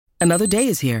Another day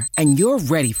is here, and you're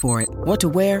ready for it. What to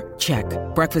wear? Check.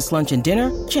 Breakfast, lunch, and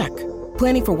dinner? Check.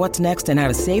 Planning for what's next and how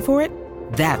to save for it?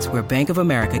 That's where Bank of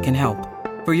America can help.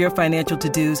 For your financial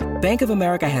to-dos, Bank of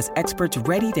America has experts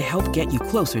ready to help get you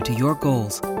closer to your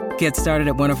goals. Get started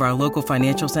at one of our local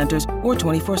financial centers or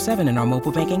 24/7 in our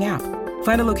mobile banking app.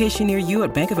 Find a location near you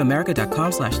at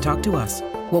bankofamerica.com/talktous.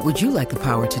 What would you like the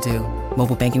power to do?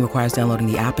 Mobile banking requires downloading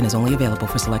the app and is only available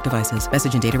for select devices.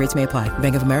 Message and data rates may apply.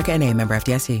 Bank of America N.A., member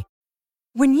FDIC.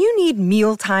 When you need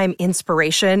mealtime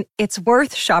inspiration, it's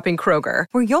worth shopping Kroger,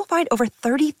 where you'll find over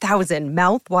 30,000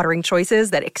 mouth-watering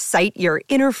choices that excite your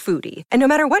inner foodie. And no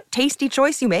matter what tasty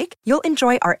choice you make, you'll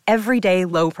enjoy our everyday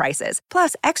low prices,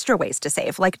 plus extra ways to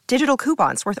save, like digital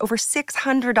coupons worth over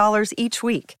 $600 each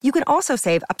week. You can also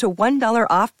save up to $1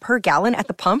 off per gallon at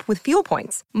the pump with fuel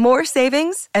points. More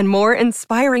savings and more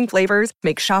inspiring flavors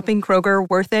make shopping Kroger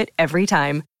worth it every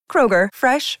time. Kroger,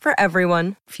 fresh for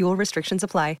everyone. Fuel restrictions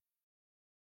apply.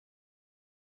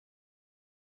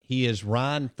 He is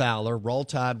Ryan Fowler, Roll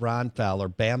Tide Ryan Fowler,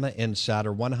 Bama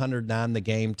Insider, 109 The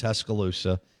Game,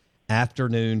 Tuscaloosa,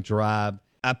 afternoon drive.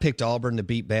 I picked Auburn to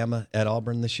beat Bama at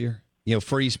Auburn this year. You know,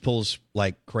 Freeze pulls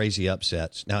like crazy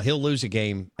upsets. Now, he'll lose a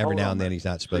game every now and then. He's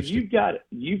not supposed to.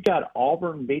 You've got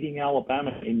Auburn beating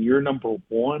Alabama, and you're number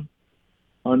one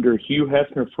under Hugh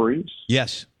Hefner Freeze?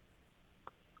 Yes.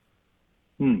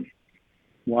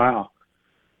 Wow.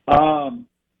 Man,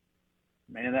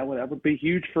 that would be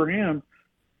huge for him.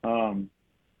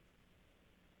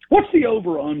 What's the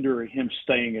over-under him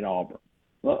staying at Auburn?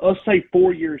 Let's say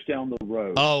 4 years down the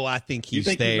road. Oh, I think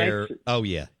he's there.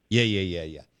 Yeah.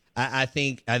 I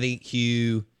think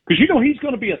Hugh. Because you know he's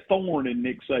going to be a thorn in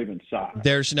Nick Saban's side.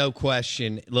 There's no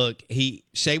question. Look,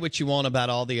 say what you want about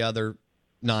all the other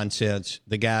nonsense.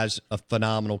 The guy's a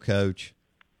phenomenal coach.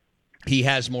 He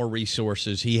has more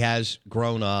resources. He has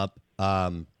grown up.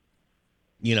 They'll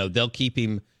keep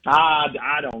him. I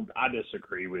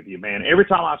disagree with you, man. Every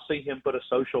time I see him put a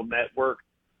social network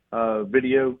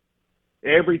video,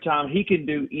 every time he can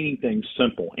do anything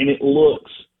simple, and it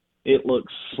looks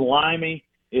slimy.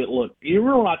 You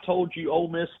remember when I told you Ole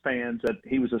Miss fans that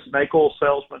he was a snake oil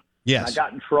salesman? Yes. And I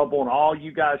got in trouble, and all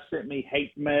you guys sent me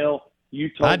hate mail. You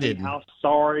told me how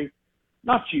sorry.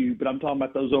 Not you, but I'm talking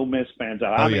about those Ole Miss fans.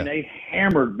 They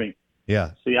hammered me.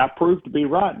 Yeah. See, I proved to be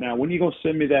right now. When are you going to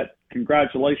send me that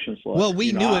congratulations letter? Well,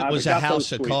 we knew it was a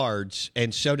house of cards,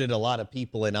 and so did a lot of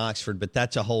people in Oxford, but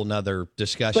that's a whole nother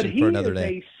discussion for another day.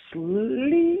 But he is a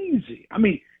sleazy. I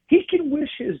mean, he can wish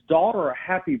his daughter a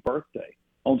happy birthday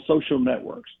on social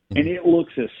networks, and it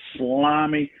looks as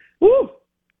slimy. Woo!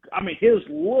 I mean,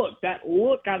 that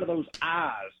look out of those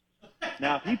eyes.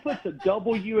 Now, if he puts a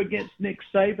W against Nick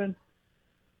Saban,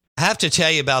 I have to tell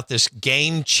you about this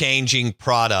game-changing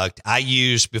product I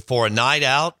use before a night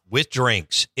out with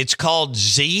drinks. It's called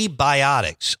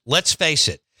Z-Biotics. Let's face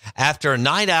it, after a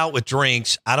night out with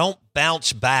drinks, I don't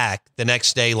bounce back the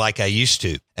next day like I used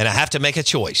to, and I have to make a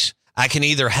choice. I can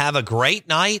either have a great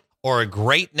night or a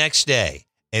great next day,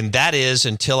 and that is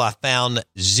until I found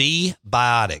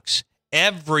Z-Biotics.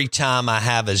 Every time I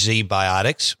have a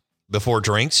Z-Biotics before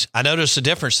drinks, I notice a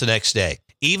difference the next day.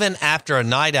 Even after a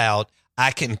night out,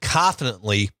 I can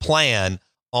confidently plan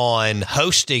on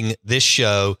hosting this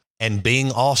show and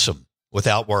being awesome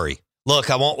without worry.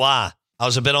 Look, I won't lie. I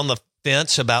was a bit on the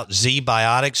fence about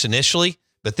Z-Biotics initially,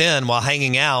 but then while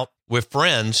hanging out with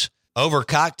friends over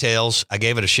cocktails, I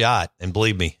gave it a shot. And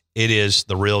believe me, it is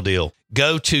the real deal.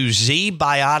 Go to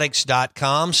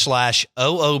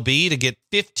zbiotics.com/OOB to get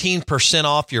 15%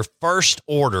 off your first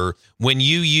order when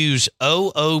you use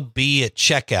OOB at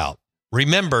checkout.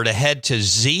 Remember to head to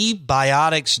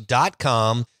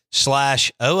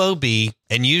zbiotics.com/OOB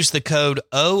and use the code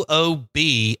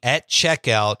OOB at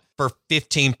checkout for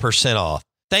 15% off.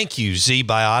 Thank you,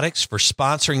 Z-Biotics, for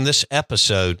sponsoring this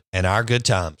episode and our good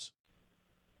times.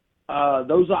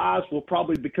 Those eyes will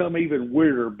probably become even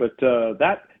weirder, but does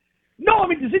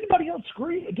anybody else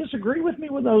disagree with me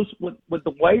with those with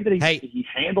the way that he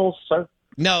handles so?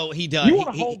 No, he does. You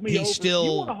want to hold me over? Still...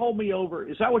 You want to hold me over?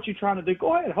 Is that what you're trying to do?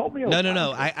 Go ahead, hold me over.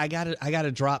 No. I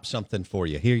gotta drop something for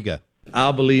you. Here you go.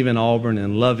 I'll believe in Auburn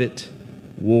and love it.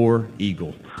 War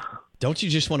Eagle. Don't you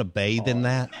just want to bathe in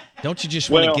that? Don't you just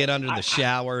want to get under the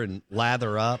shower and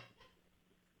lather up?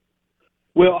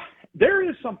 Well, there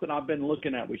is something I've been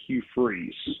looking at with Hugh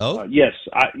Freeze. Oh, yes.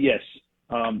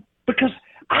 Because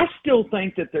I still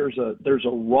think that there's a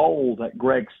role that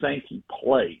Greg Sankey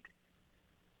played.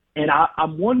 And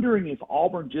I'm wondering if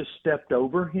Auburn just stepped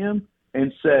over him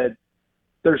and said,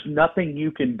 there's nothing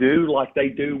you can do like they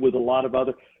do with a lot of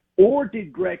other, or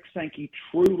did Greg Sankey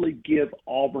truly give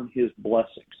Auburn his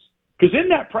blessings? Because in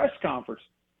that press conference,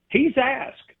 he's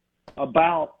asked,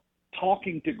 about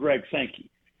talking to Greg Sankey.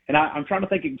 And I'm trying to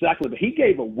think exactly, but he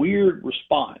gave a weird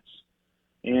response.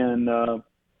 And,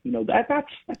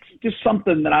 that's just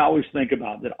something that I always think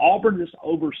about, that Auburn just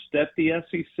overstepped the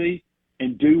SEC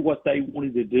and do what they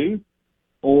wanted to do.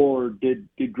 Or did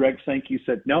Greg Sankey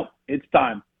said, nope, it's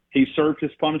time. He served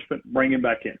his punishment, bring him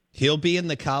back in. He'll be in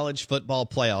the college football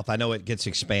playoff. I know it gets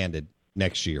expanded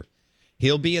next year.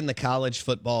 He'll be in the college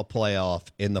football playoff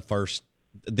in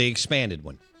the expanded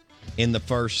one, in the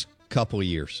first couple of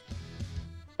years.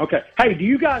 Okay. Hey, do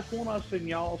you guys want us in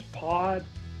y'all's pod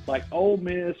like Ole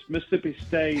Miss, Mississippi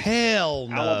State, Hell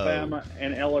no. Alabama,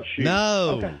 and LSU?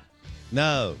 No. Okay.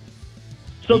 No.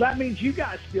 So that means you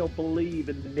guys still believe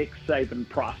in the Nick Saban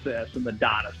process and the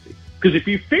dynasty. Because if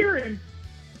you fear him,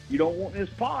 you don't want his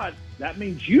pod, that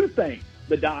means you think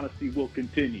the dynasty will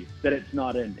continue, that it's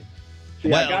not ending. See,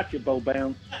 well, I got you, Bo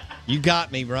Bounds. You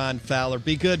got me, Ryan Fowler.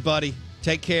 Be good, buddy.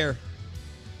 Take care.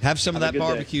 Have some of that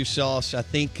barbecue sauce. I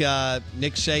think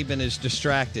Nick Saban is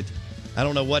distracted. I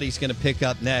don't know what he's going to pick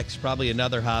up next. Probably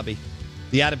another hobby.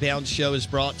 The Out of Bounds Show is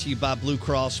brought to you by Blue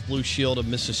Cross Blue Shield of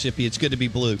Mississippi. It's good to be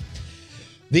blue.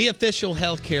 The official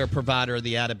healthcare provider of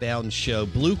the Out of Bounds Show,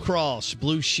 Blue Cross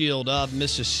Blue Shield of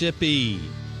Mississippi.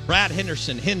 Brad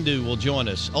Henderson, Hindu, will join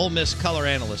us. Ole Miss color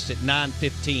analyst at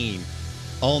 9:15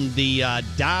 on the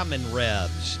Diamond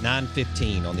Revs.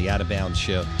 9:15 on the Out of Bounds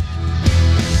Show.